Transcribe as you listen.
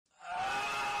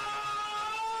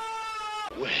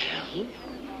Well,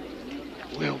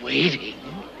 we're waiting.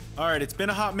 Alright, it's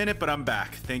been a hot minute, but I'm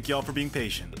back. Thank y'all for being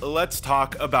patient. Let's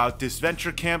talk about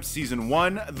Disventure Camp Season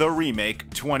 1, The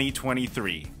Remake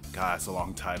 2023. God, that's a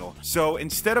long title. So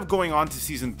instead of going on to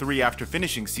Season 3 after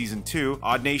finishing Season 2,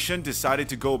 Odd Nation decided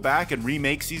to go back and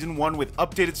remake Season 1 with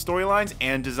updated storylines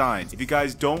and designs. If you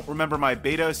guys don't remember my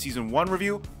beta Season 1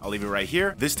 review, I'll leave it right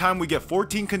here. This time we get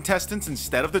 14 contestants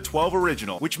instead of the 12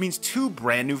 original, which means 2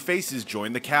 brand new faces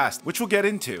join the cast, which we'll get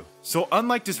into. So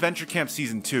unlike Disventure Camp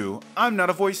Season 2, I'm not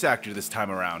a voice actor this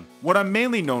time around. What I'm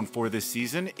mainly known for this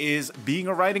season is being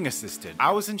a writing assistant.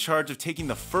 I was in charge of taking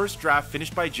the first draft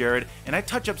finished by Jared, and I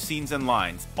touch up scenes and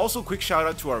lines. Also, quick shout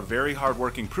out to our very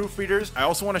hardworking proofreaders. I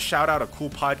also want to shout out a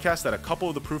cool podcast that a couple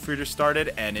of the proofreaders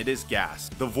started, and it is Gas.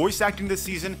 The voice acting this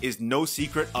season is no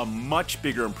secret a much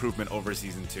bigger improvement over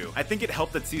Season 2. I think it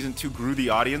helped that Season 2 grew the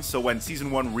audience, so when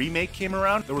Season 1 Remake came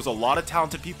around, there was a lot of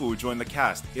talented people who joined the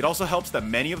cast. It also helps that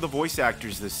many of the voice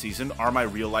actors this season are my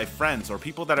real life friends or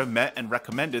people that I've met and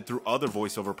recommended through other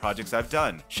voiceover projects I've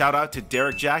done. Shout out to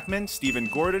Derek Jackman, Stephen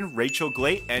Gordon, Rachel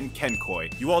Glate, and Ken Coy.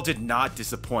 You all did not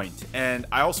disappoint. And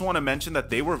I also want to mention that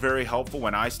they were very helpful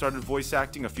when I started voice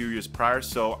acting a few years prior,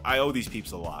 so I owe these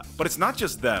peeps a lot. But it's not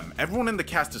just them. Everyone in the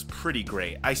cast is pretty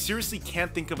great. I seriously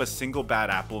can't think of a single bad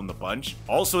apple in the bunch.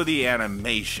 Also, the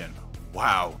animation.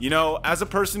 Wow. You know, as a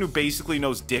person who basically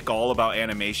knows dick all about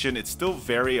animation, it's still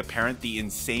very apparent the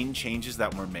insane changes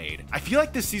that were made. I feel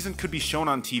like this season could be shown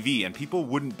on TV and people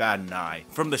wouldn't bat an eye.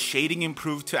 From the shading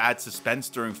improved to add suspense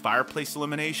during fireplace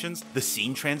eliminations, the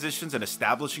scene transitions and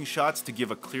establishing shots to give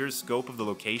a clear scope of the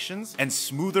locations, and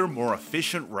smoother, more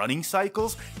efficient running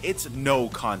cycles, it's no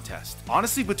contest.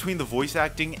 Honestly, between the voice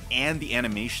acting and the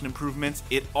animation improvements,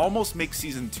 it almost makes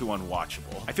Season 2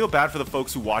 unwatchable. I feel bad for the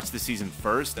folks who watched the season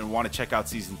first and want to check out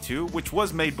Season 2, which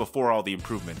was made before all the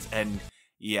improvements, and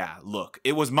yeah, look,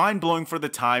 it was mind-blowing for the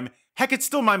time. Heck, it's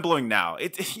still mind-blowing now.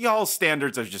 Y'all's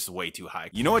standards are just way too high.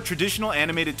 You know, a traditional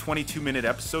animated 22-minute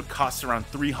episode costs around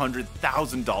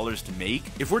 $300,000 to make.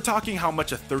 If we're talking how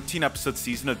much a 13-episode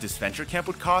season of Disventure Camp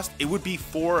would cost, it would be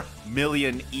 $4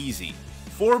 million easy.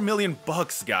 $4 million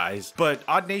bucks, guys. But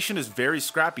Odd Nation is very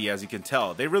scrappy, as you can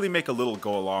tell. They really make a little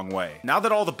go a long way. Now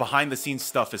that all the behind the scenes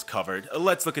stuff is covered,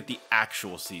 let's look at the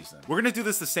actual season. We're gonna do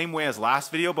this the same way as last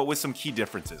video, but with some key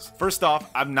differences. First off,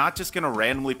 I'm not just gonna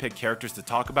randomly pick characters to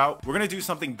talk about. We're gonna do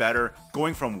something better,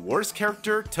 going from worst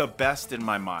character to best in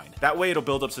my mind. That way it'll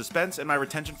build up suspense and my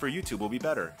retention for YouTube will be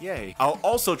better. Yay. I'll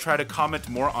also try to comment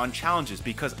more on challenges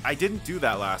because I didn't do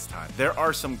that last time. There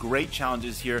are some great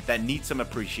challenges here that need some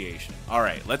appreciation.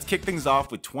 Alright, let's kick things off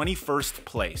with 21st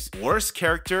place. Worst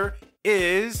character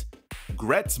is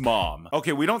Gret's mom.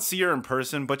 Okay, we don't see her in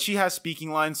person, but she has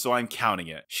speaking lines, so I'm counting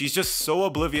it. She's just so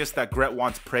oblivious that Gret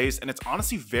wants praise, and it's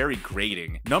honestly very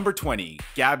grating. Number 20,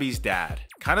 Gabby's dad.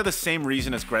 Kind of the same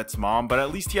reason as Gret's mom, but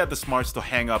at least he had the smarts to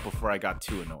hang up before I got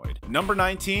too annoyed. Number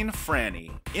 19,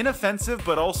 Franny. Inoffensive,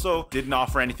 but also didn't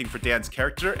offer anything for Dan's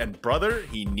character, and brother,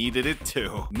 he needed it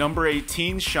too. Number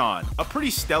 18, Sean. A pretty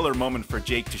stellar moment for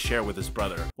Jake to share with his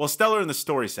brother. Well, stellar in the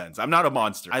story sense. I'm not a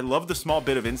monster. I love the small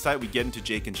bit of insight we get into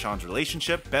Jake and Sean's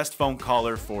relationship. Best phone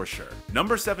caller for sure.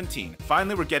 Number 17,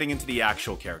 finally we're getting into the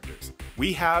actual characters.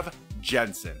 We have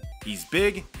Jensen. He's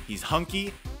big, he's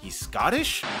hunky, he's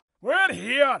Scottish? We're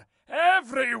here!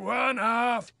 Everyone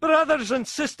off! Brothers and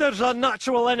sisters are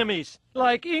natural enemies,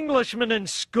 like Englishmen and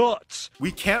Scots.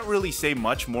 We can't really say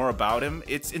much more about him.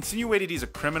 It's insinuated he's a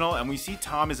criminal, and we see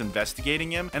Tom is investigating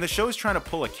him, and the show is trying to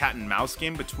pull a cat and mouse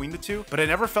game between the two, but I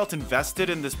never felt invested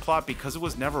in this plot because it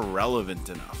was never relevant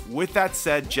enough. With that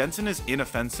said, Jensen is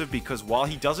inoffensive because while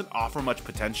he doesn't offer much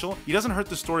potential, he doesn't hurt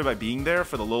the story by being there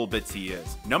for the little bits he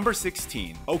is. Number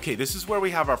 16. Okay, this is where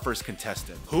we have our first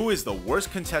contestant. Who is the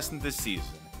worst contestant this season?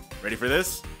 Ready for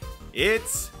this?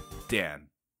 It's Dan.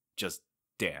 Just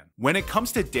Dan. When it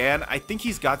comes to Dan, I think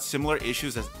he's got similar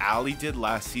issues as Ali did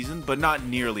last season, but not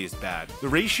nearly as bad. The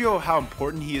ratio of how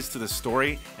important he is to the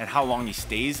story and how long he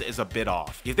stays is a bit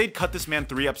off. If they'd cut this man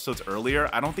 3 episodes earlier,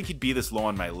 I don't think he'd be this low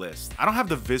on my list. I don't have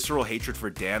the visceral hatred for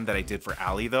Dan that I did for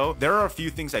Ali though. There are a few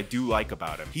things I do like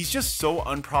about him. He's just so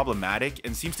unproblematic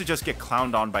and seems to just get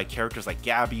clowned on by characters like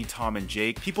Gabby, Tom, and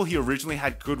Jake, people he originally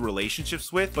had good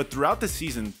relationships with, but throughout the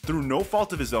season, through no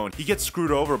fault of his own, he gets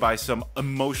screwed over by some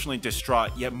emotionally distraught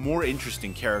yet more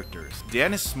interesting characters.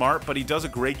 Dan is smart, but he does a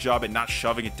great job at not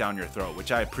shoving it down your throat, which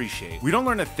I appreciate. We don't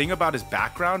learn a thing about his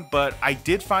background, but I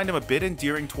did find him a bit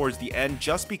endearing towards the end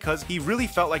just because he really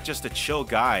felt like just a chill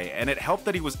guy, and it helped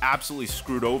that he was absolutely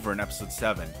screwed over in episode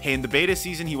 7. Hey, in the beta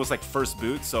season, he was like first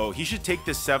boot, so he should take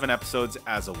this 7 episodes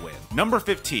as a win. Number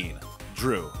 15,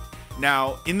 Drew.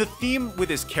 Now, in the theme with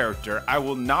his character, I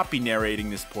will not be narrating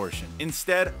this portion.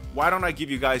 Instead, why don't I give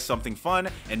you guys something fun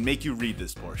and make you read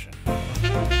this portion.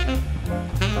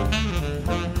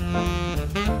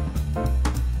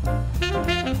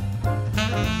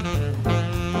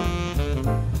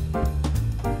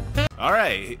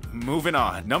 Alright, moving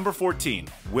on. Number 14,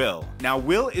 Will. Now,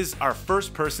 Will is our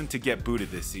first person to get booted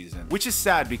this season, which is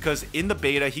sad because in the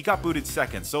beta, he got booted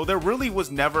second, so there really was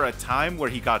never a time where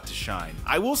he got to shine.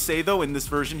 I will say though, in this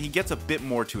version, he gets a bit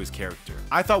more to his character.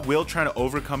 I thought Will trying to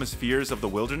overcome his fears of the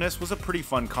wilderness was a pretty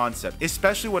fun concept,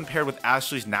 especially when paired with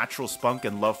Ashley's natural spunk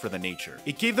and love for the nature.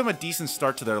 It gave them a decent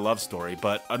start to their love story,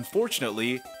 but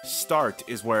unfortunately, start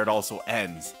is where it also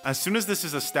ends. As soon as this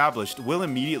is established, Will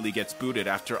immediately gets booted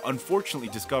after unfortunately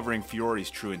discovering Fiori's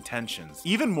true intentions.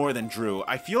 Even more than Drew,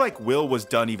 I feel like Will was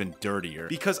done even dirtier,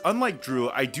 because unlike Drew,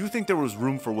 I do think there was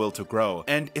room for Will to grow,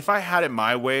 and if I had it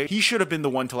my way, he should have been the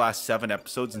one to last 7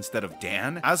 episodes instead of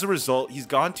Dan. As a result, he's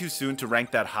gone too soon to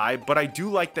rank that high, but I do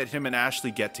like that him and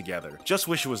Ashley get together. Just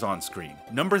wish it was on screen.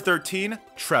 Number 13,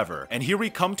 Trevor. And here we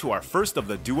come to our first of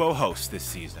the duo hosts this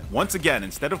season. Once again,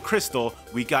 instead of Crystal,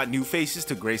 we got new faces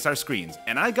to grace our screens,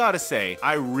 and I gotta say,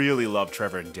 I really love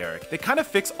Trevor and Derek. They kind of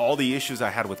fix all the issues I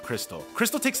had with Crystal.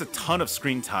 Crystal takes a ton of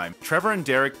screen time. Trevor and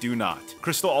Derek do not.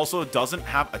 Crystal also doesn't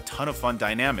have a ton of fun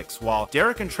dynamics, while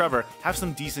Derek and Trevor have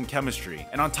some decent chemistry.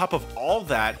 And on top of all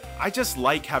that, I just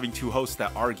like having two hosts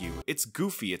that argue. It's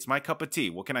goofy, it's my cup of tea,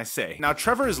 what can I say? Now,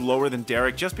 Trevor is lower than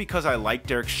Derek just because I like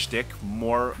Derek's shtick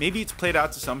more. Maybe it's played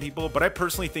out to some people, but I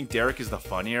personally think Derek is the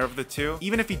funnier of the two,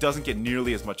 even if he doesn't get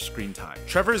nearly as much screen time.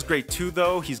 Trevor is great too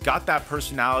though, he's got that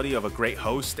personality of a great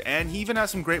host, and he even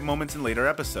has some great moments in later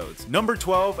episodes. Number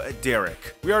 12,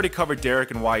 Derek. We already covered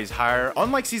Derek and why he's higher.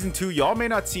 Unlike season 2, y'all may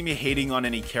not see me hating on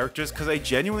any characters because I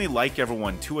genuinely like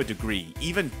everyone to a degree,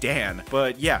 even Dan.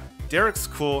 But yeah, Derek's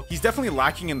cool. He's definitely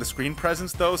lacking in the screen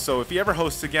presence though, so if he ever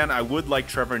hosts again, I would like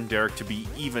Trevor and Derek to be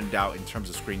evened out in terms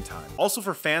of screen time. Also,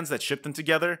 for fans that ship them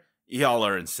together, y'all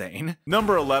are insane.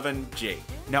 Number 11, Jake.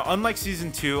 Now, unlike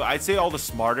season 2, I'd say all the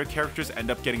smarter characters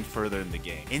end up getting further in the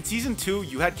game. In season 2,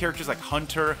 you had characters like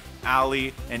Hunter,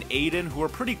 Allie, and Aiden who are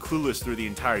pretty clueless through the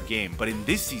entire game, but in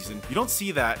this season, you don't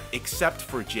see that except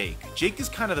for Jake. Jake is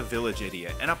kind of the village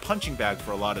idiot and a punching bag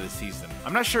for a lot of the season.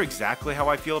 I'm not sure exactly how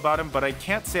I feel about him, but I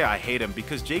can't say I hate him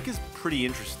because Jake is pretty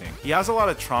interesting. He has a lot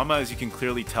of trauma, as you can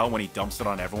clearly tell when he dumps it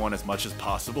on everyone as much as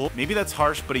possible. Maybe that's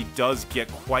harsh, but he does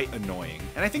get quite annoying,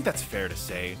 and I think that's fair to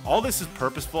say. All this is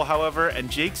purposeful, however,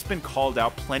 and Jake's been called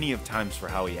out plenty of times for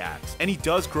how he acts, and he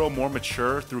does grow more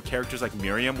mature through characters like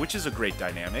Miriam, which is a great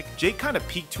dynamic. Jake kind of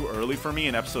peaked too early for me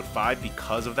in episode 5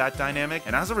 because of that dynamic,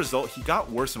 and as a result, he got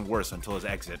worse and worse until his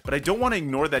exit, but I don't want to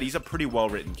ignore that he's a pretty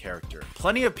well-written character.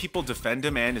 Plenty of people defend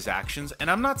him and his actions, and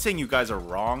I'm not saying you guys are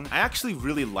wrong. I actually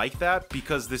really like that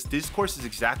because this discourse is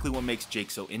exactly what makes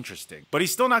Jake so interesting, but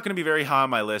he's still not going to be very high on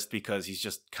my list because he's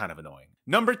just kind of annoying.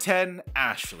 Number 10,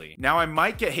 Ashley. Now, I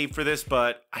might get hate for this,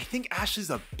 but I think Ashley's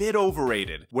a bit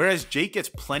overrated. Whereas Jake gets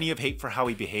plenty of hate for how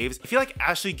he behaves, I feel like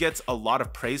Ashley gets a lot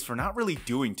of praise for not really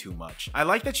doing too much. I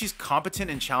like that she's competent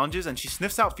in challenges and she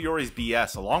sniffs out Fiori's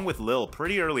BS along with Lil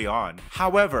pretty early on.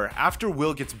 However, after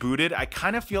Will gets booted, I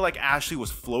kind of feel like Ashley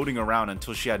was floating around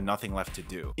until she had nothing left to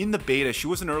do. In the beta, she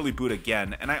was an early boot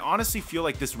again, and I honestly feel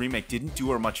like this remake didn't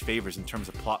do her much favors in terms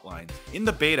of plot lines. In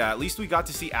the beta, at least we got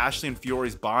to see Ashley and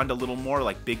Fiori's bond a little more,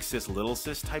 like big sis little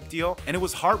sis type deal, and it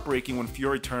was heartbreaking when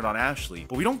Fiori turned on Ashley,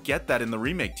 but we don't get that in the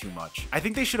remake too much. I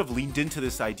think they should have leaned into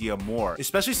this idea more,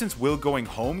 especially since Will going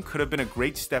home could have been a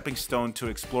great stepping stone to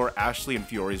explore Ashley and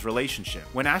Fiori's relationship.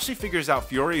 When Ashley figures out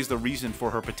Fiori is the reason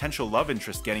for her potential love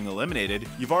interest getting eliminated,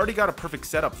 you've already got a perfect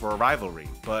setup for a rivalry,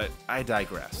 but I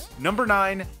digress. Number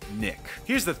 9, Nick.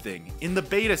 Here's the thing, in the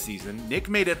beta season, Nick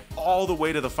made it all the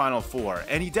way to the final 4,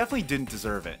 and he definitely didn't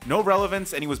deserve it. No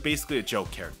relevance, and he was basically a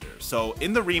joke character. So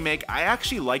in the remake, I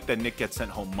actually like that Nick gets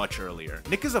sent home much earlier.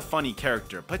 Nick is a funny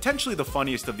character, potentially the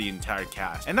funniest of the entire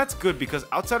cast, and that's good because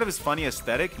outside of his funny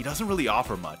aesthetic, he doesn't really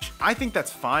offer much. I think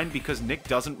that's fine because Nick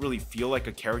doesn't really feel like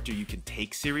a character you can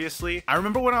take seriously. I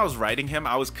remember when I was writing him,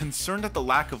 I was concerned at the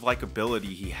lack of likability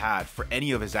he had for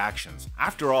any of his actions.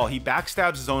 After all, he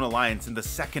backstabs his own alliance in the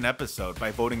second episode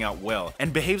by voting out Will,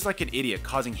 and behaves like an idiot,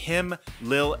 causing him,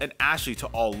 Lil, and Ashley to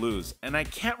all lose, and I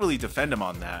can't really defend him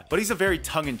on that. But he's a very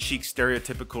tongue-in-cheek,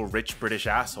 stereotypical rich British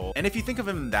asshole, and if you think of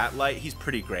him in that light, he's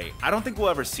pretty great. I don't think we'll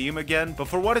ever see him again, but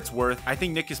for what it's worth, I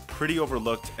think Nick is pretty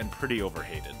overlooked and pretty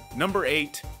overhated. Number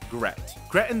 8, Gret.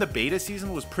 Gret in the beta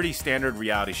season was pretty standard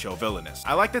reality show villainous.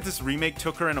 I like that this remake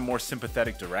took her in a more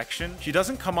sympathetic direction. She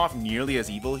doesn't come off nearly as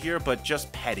evil here, but just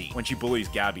petty when she bullies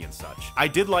Gabby and such. I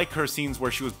did like her scenes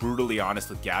where she was brutally honest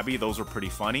with Gabby, those were pretty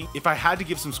funny. If I had to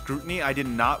give some scrutiny, I did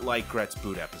not like Gret's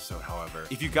boot episode, however.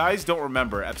 If you guys don't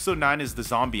remember, episode 9 is the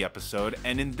zombie episode,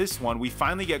 and in this one, we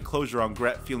finally get closure on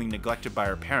Gret feeling neglected by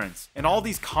her parents. And all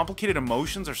these complicated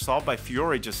emotions are solved by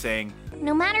Fiore just saying,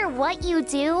 "No matter what you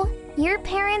do, your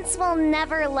parents will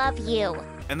never love you."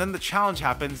 And then the challenge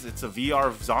happens. It's a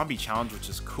VR zombie challenge, which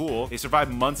is cool. They survive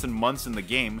months and months in the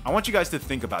game. I want you guys to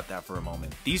think about that for a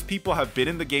moment. These people have been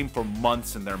in the game for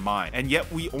months in their mind, and yet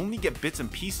we only get bits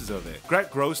and pieces of it.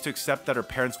 Gret grows to accept that her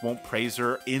parents won't praise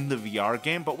her in the VR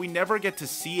game, but we never get to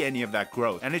see any of that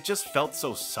growth, and it just felt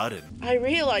so sudden. I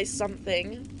realized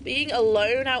something. Being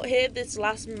alone out here this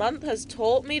last month has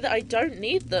taught me that I don't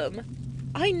need them.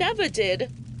 I never did.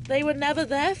 They were never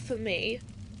there for me.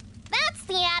 That's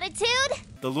the attitude!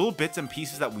 The little bits and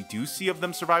pieces that we do see of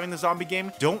them surviving the zombie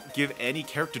game don't give any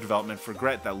character development for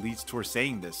Gret that leads to her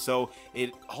saying this, so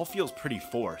it all feels pretty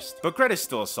forced. But Gret is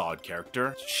still a solid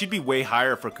character. She'd be way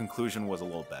higher if her conclusion was a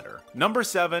little better. Number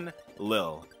 7,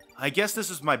 Lil. I guess this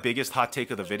is my biggest hot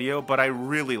take of the video, but I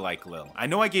really like Lil. I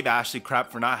know I gave Ashley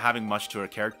crap for not having much to her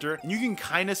character, and you can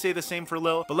kinda say the same for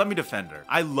Lil, but let me defend her.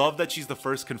 I love that she's the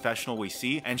first confessional we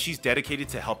see, and she's dedicated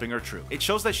to helping her troop. It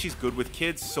shows that she's good with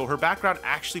kids, so her background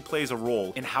actually plays a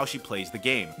role in how she plays the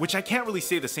game, which I can't really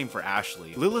say the same for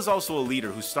Ashley. Lil is also a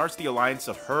leader who starts the alliance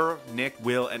of her, Nick,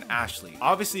 Will, and Ashley.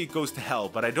 Obviously it goes to hell,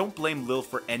 but I don't blame Lil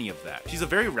for any of that. She's a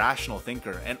very rational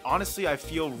thinker, and honestly I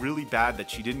feel really bad that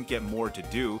she didn't get more to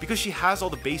do, because she has all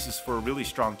the basis for a really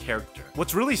strong character.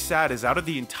 What's really sad is out of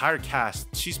the entire cast,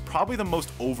 she's probably the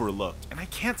most overlooked, and I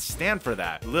can't stand for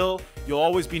that. Lil, you'll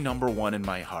always be number 1 in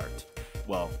my heart.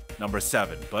 Well, number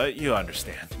 7, but you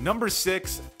understand. Number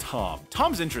 6, Tom.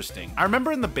 Tom's interesting. I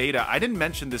remember in the beta, I didn't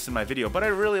mention this in my video, but I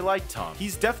really like Tom.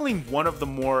 He's definitely one of the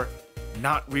more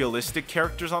not realistic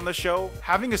characters on the show.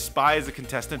 Having a spy as a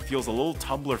contestant feels a little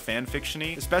Tumblr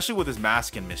fanfiction-y, especially with his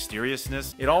mask and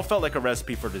mysteriousness. It all felt like a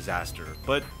recipe for disaster,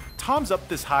 but Tom's up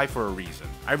this high for a reason.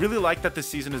 I really like that this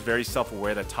season is very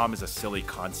self-aware that Tom is a silly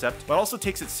concept, but also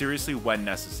takes it seriously when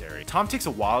necessary. Tom takes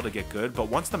a while to get good, but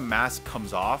once the mask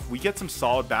comes off, we get some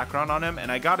solid background on him,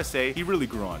 and I gotta say, he really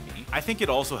grew on me. I think it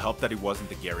also helped that he wasn't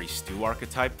the Gary Stu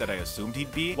archetype that I assumed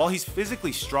he'd be. While he's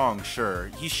physically strong, sure,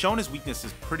 he's shown his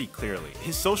weaknesses pretty clearly.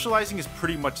 His socializing is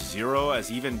pretty much zero,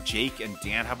 as even Jake and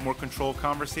Dan have more control of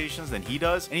conversations than he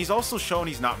does, and he's also shown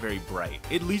he's not very bright.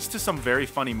 It leads to some very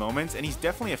funny moments, and he's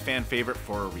definitely a fan favorite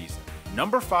for a reason.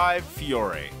 Number 5,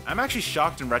 Fiore. I'm actually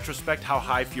shocked in retrospect how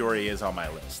high Fiore is on my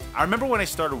list. I remember when I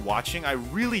started watching, I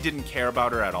really didn't care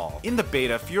about her at all. In the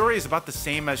beta, Fiore is about the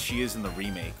same as she is in the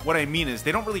remake. What I mean is,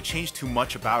 they don't really change too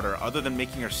much about her other than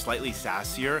making her slightly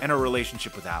sassier and her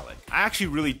relationship with Alec. I actually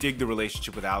really dig the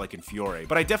relationship with Alec and Fiore,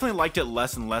 but I definitely liked it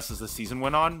less and less as the season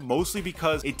went on, mostly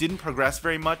because it didn't progress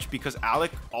very much because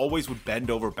Alec always would bend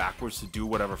over backwards to do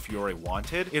whatever Fiore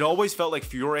wanted. It always felt like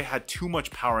Fiore had too much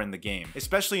power in the game,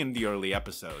 especially in the early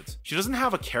episodes. She doesn't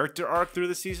have a character arc through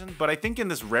the season, but I think in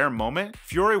this rare moment,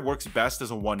 Fiore works best as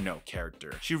a one-note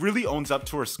character. She really owns up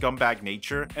to her scumbag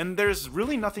nature, and there's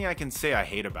really nothing I can say I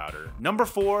hate about her. Number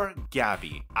 4,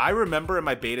 Gabby. I remember in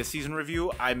my beta season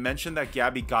review, I mentioned that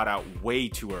Gabby got out way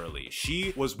too early.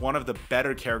 She was one of the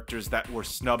better characters that were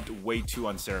snubbed way too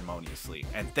unceremoniously,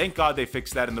 and thank God they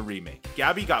fixed that in the remake.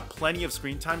 Gabby got plenty of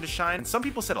screen time to shine, and some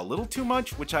people said a little too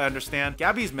much, which I understand.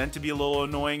 Gabby is meant to be a little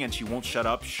annoying and she won't shut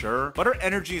up, sure, but her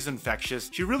energy is infectious.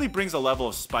 She really brings a level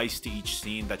of spice to each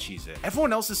scene that she's in.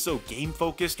 Everyone else is so game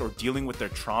focused or dealing with their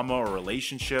trauma or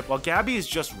relationship, while Gabby is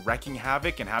just wrecking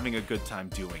havoc and having a good time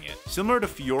doing it. Similar to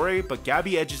Fiore, but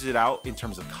Gabby edges it out in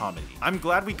terms of comedy. I'm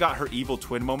glad we got her evil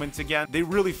twin moments again. They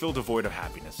really fill the void of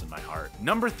happiness in my heart.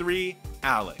 Number 3,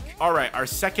 Alec. Alright, our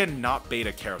second not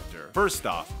beta character. First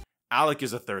off, Alec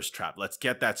is a thirst trap, let's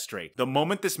get that straight. The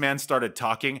moment this man started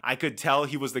talking, I could tell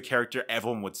he was the character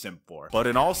everyone would simp for. But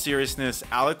in all seriousness,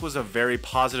 Alec was a very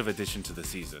positive addition to the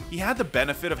season. He had the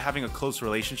benefit of having a close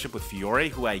relationship with Fiore,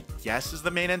 who I guess is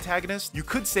the main antagonist. You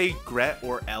could say Gret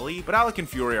or Ellie, but Alec and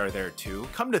Fiore are there too.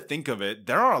 Come to think of it,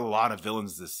 there are a lot of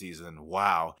villains this season,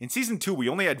 wow. In season 2, we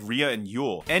only had Rhea and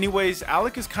Yule. Anyways,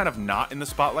 Alec is kind of not in the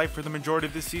spotlight for the majority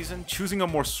of this season, choosing a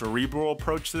more cerebral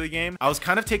approach to the game. I was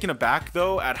kind of taken aback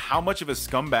though at how how much of a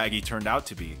scumbag he turned out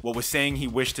to be. What was saying he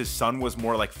wished his son was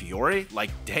more like Fiore? Like,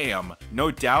 damn.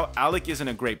 No doubt, Alec isn't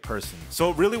a great person.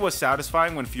 So it really was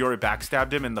satisfying when Fiore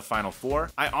backstabbed him in the final 4.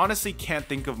 I honestly can't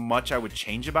think of much I would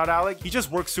change about Alec. He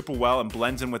just works super well and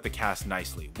blends in with the cast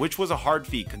nicely, which was a hard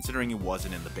feat considering he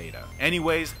wasn't in the beta.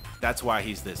 Anyways, that's why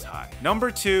he's this high. Number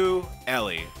 2,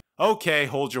 Ellie. Okay,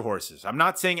 hold your horses. I'm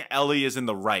not saying Ellie is in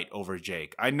the right over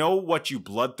Jake. I know what you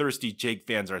bloodthirsty Jake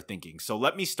fans are thinking, so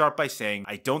let me start by saying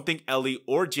I don't think Ellie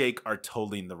or Jake are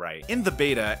totally in the right. In the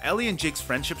beta, Ellie and Jake's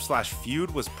friendship / feud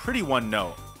was pretty one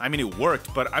note. I mean, it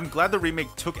worked, but I'm glad the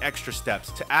remake took extra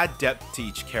steps to add depth to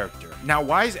each character. Now,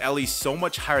 why is Ellie so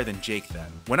much higher than Jake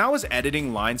then? When I was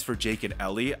editing lines for Jake and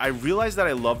Ellie, I realized that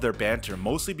I love their banter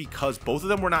mostly because both of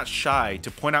them were not shy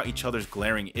to point out each other's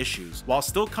glaring issues, while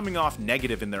still coming off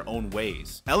negative in their own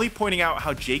ways. Ellie pointing out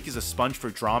how Jake is a sponge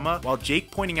for drama, while Jake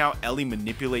pointing out Ellie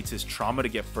manipulates his trauma to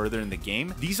get further in the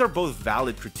game. These are both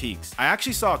valid critiques. I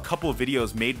actually saw a couple of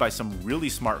videos made by some really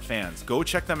smart fans. Go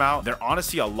check them out. They're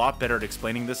honestly a lot better at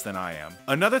explaining this than I am.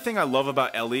 Another thing I love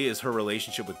about Ellie is her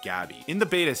relationship with Gabby. In the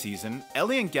beta season,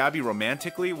 Ellie and Gabby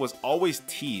romantically was always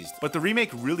teased, but the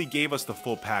remake really gave us the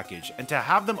full package, and to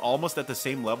have them almost at the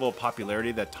same level of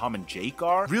popularity that Tom and Jake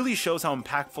are really shows how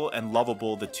impactful and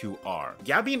lovable the two are.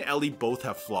 Gabby and Ellie both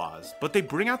have flaws, but they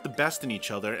bring out the best in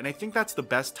each other, and I think that's the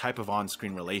best type of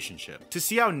on-screen relationship. To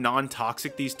see how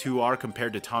non-toxic these two are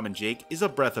compared to Tom and Jake is a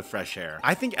breath of fresh air.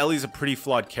 I think Ellie's a pretty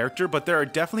flawed character, but there are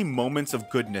definitely moments of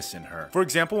goodness in her. For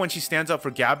example, when she stands up for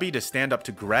Gabby to stand up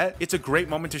to Gret, it's a great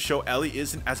moment to show Ellie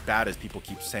isn't as bad as people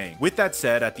keep saying. With that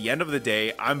said, at the end of the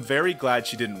day, I'm very glad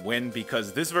she didn't win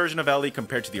because this version of Ellie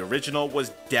compared to the original was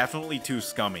definitely too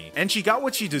scummy. And she got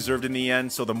what she deserved in the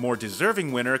end, so the more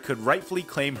deserving winner could rightfully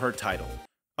claim her title.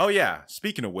 Oh yeah,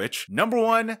 speaking of which, number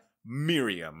 1,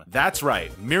 Miriam. That's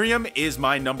right, Miriam is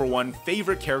my number 1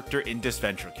 favorite character in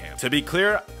Disventure Camp. To be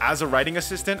clear, as a writing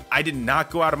assistant, I did not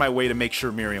go out of my way to make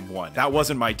sure Miriam won. That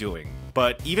wasn't my doing.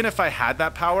 But even if I had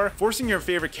that power, forcing your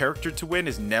favorite character to win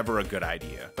is never a good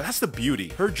idea. But that's the beauty.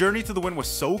 Her journey to the win was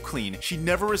so clean, she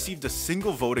never received a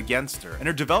single vote against her, and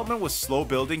her development was slow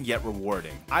building yet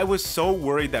rewarding. I was so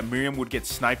worried that Miriam would get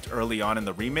sniped early on in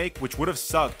the remake, which would have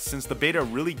sucked since the beta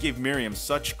really gave Miriam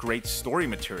such great story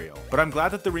material. But I'm glad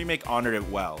that the remake honored it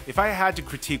well. If I had to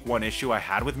critique one issue I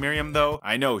had with Miriam though,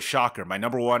 I know, shocker, my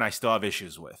number 1 I still have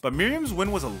issues with. But Miriam's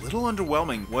win was a little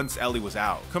underwhelming once Ellie was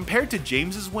out. Compared to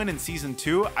James's win in Season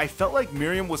 2, I felt like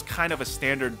Miriam was kind of a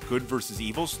standard good versus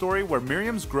evil story where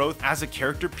Miriam's growth as a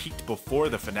character peaked before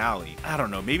the finale. I don't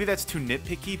know, maybe that's too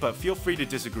nitpicky, but feel free to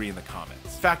disagree in the comments.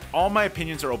 In fact, all my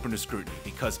opinions are open to scrutiny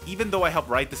because even though I helped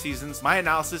write the seasons, my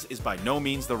analysis is by no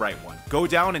means the right one. Go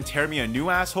down and tear me a new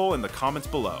asshole in the comments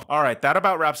below. Alright, that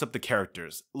about wraps up the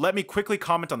characters. Let me quickly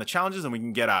comment on the challenges and we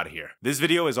can get out of here. This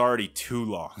video is already too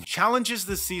long. Challenges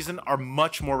this season are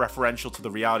much more referential to the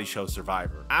reality show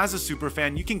Survivor. As a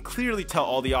superfan, you can clearly tell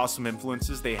all the awesome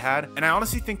influences they had, and I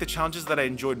honestly think the challenges that I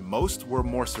enjoyed most were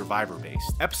more Survivor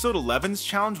based. Episode 11's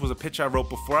challenge was a pitch I wrote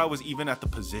before I was even at the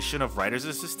position of writer's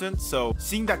assistant, so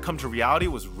seeing that come to reality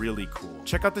was really cool.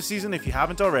 Check out the season if you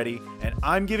haven't already, and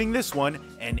I'm giving this one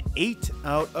an 8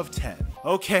 out of 10.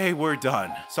 Okay, we're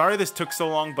done. Sorry this took so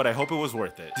long, but I hope it was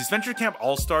worth it. Disventure Camp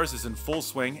All-Stars is in full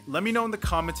swing. Let me know in the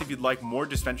comments if you'd like more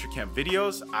Disventure Camp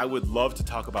videos. I would love to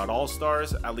talk about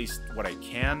All-Stars, at least what I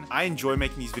can. I enjoy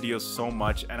making these videos so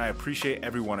much, and I appreciate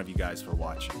every one of you guys for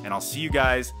watching. And I'll see you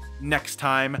guys next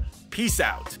time. Peace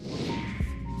out.